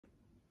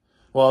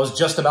Well, I was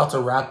just about to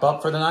wrap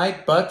up for the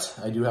night, but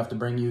I do have to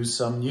bring you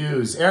some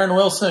news. Aaron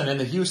Wilson in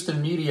the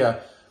Houston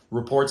media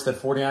reports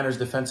that 49ers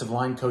defensive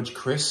line coach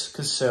Kris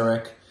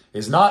Kocurek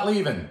is not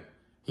leaving.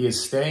 He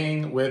is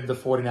staying with the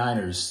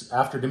 49ers.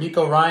 After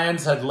DeMeco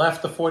Ryans had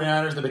left the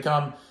 49ers to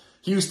become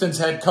Houston's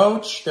head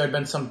coach, there had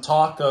been some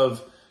talk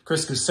of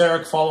Kris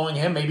Kocurek following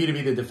him, maybe to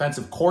be the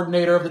defensive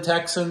coordinator of the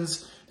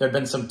Texans. There had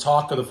been some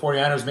talk of the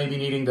 49ers maybe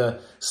needing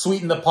to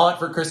sweeten the pot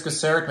for Kris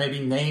Kocurek, maybe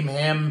name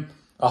him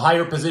a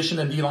higher position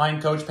than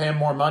D-line coach, pay him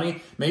more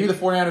money. Maybe the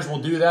 49ers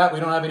will do that. We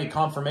don't have any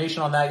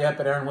confirmation on that yet,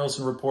 but Aaron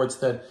Wilson reports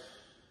that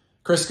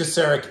Kris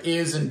Kocurek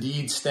is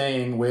indeed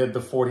staying with the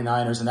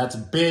 49ers, and that's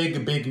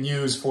big, big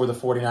news for the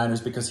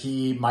 49ers because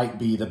he might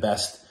be the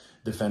best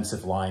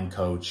defensive line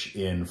coach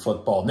in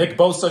football. Nick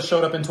Bosa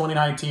showed up in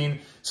 2019.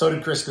 So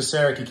did Kris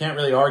Kocurek. You can't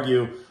really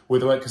argue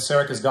with what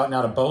Kocurek has gotten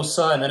out of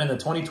Bosa. And then in the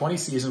 2020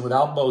 season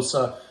without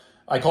Bosa,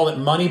 I call it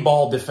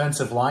Moneyball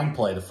defensive line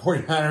play. The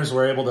 49ers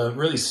were able to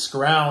really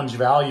scrounge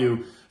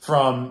value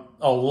from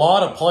a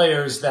lot of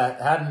players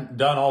that hadn't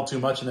done all too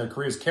much in their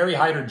careers. Kerry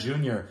Hyder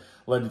Jr.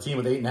 led the team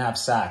with 8.5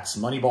 sacks.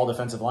 Moneyball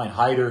defensive line.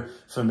 Hyder,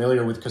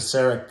 familiar with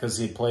Kocurek because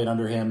he had played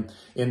under him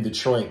in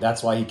Detroit.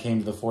 That's why he came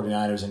to the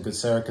 49ers, and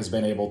Kocurek has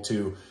been able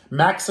to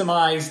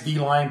maximize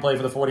D-line play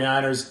for the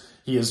 49ers.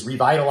 He has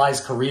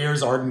revitalized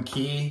careers. Arden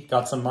Key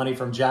got some money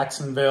from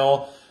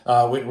Jacksonville.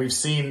 We've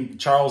seen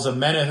Charles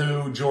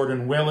Omenihu,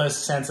 Jordan Willis,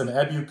 Sansom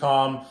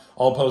Ebukam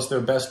all post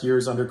their best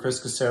years under Kris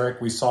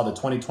Kocurek. We saw the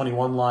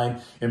 2021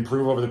 line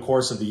improve over the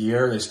course of the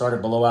year. They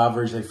started below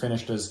average. They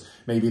finished as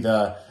maybe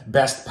the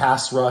best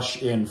pass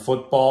rush in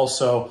football.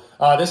 So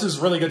this is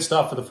really good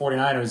stuff for the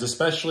 49ers,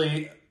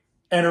 especially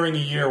entering a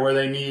year where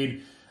they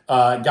need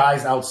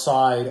guys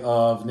outside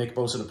of Nick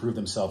Bosa to prove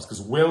themselves,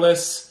 because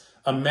Willis,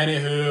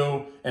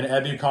 Omenihu, and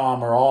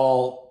Ebukam are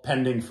all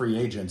pending free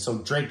agents. So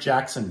Drake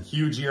Jackson,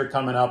 huge year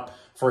coming up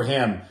for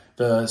him.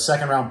 The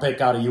second-round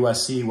pick out of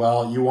USC,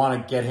 well, you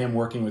want to get him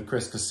working with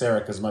Kris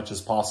Kocurek as much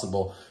as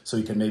possible so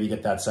you can maybe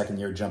get that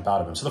second-year jump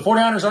out of him. So the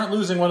 49ers aren't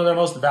losing one of their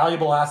most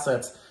valuable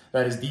assets.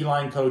 That is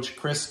D-line coach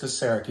Kris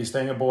Kocurek. He's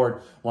staying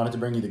aboard. Wanted to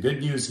bring you the good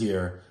news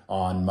here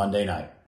on Monday night.